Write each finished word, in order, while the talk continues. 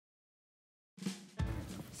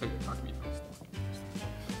talk to me.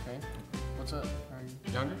 Okay. What's up? Are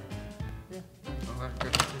you Younger? Yeah. Oh, that's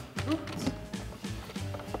good.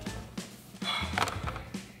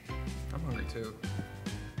 I'm hungry too.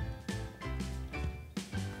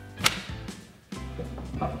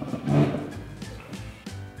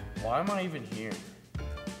 Why am I even here?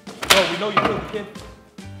 Bro, we know you killed the kid.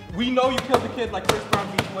 We know you killed the kid like Chris Brown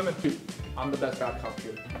beats women. Dude, I'm the best bad cop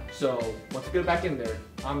here. So let's get back in there.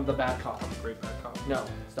 I'm the bad cop. I'm a great bad cop. No,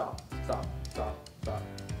 stop.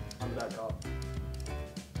 I'm the bad cop.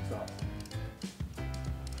 Stop.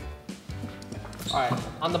 Alright,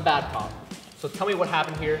 I'm the bad cop. So tell me what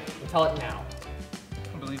happened here and tell it now.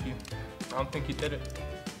 I believe you. I don't think you did it.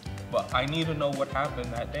 But I need to know what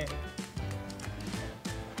happened that day.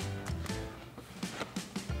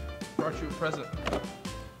 Brought you a present.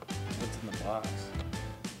 What's in the box?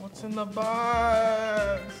 What's in the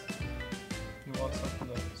box? You want something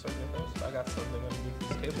to serve your thirst? I got something underneath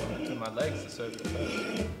this table between my legs to serve your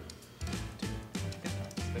thirst.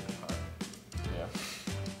 Think of hard.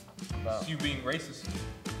 Yeah. It's you being racist.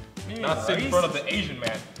 Not sitting in front of the Asian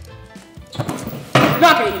man. I'm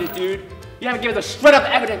not gonna eat it, dude. You haven't given us shred up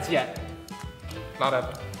evidence yet. Not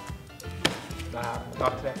ever. Not happening.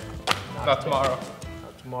 Not today. Not tomorrow.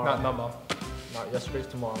 Not tomorrow. Not no more. Not yesterday's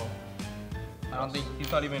tomorrow. I don't think He's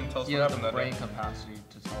not even tell you have something the that brain day. capacity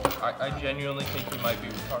to tell. I genuinely think he might be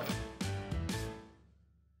retarded.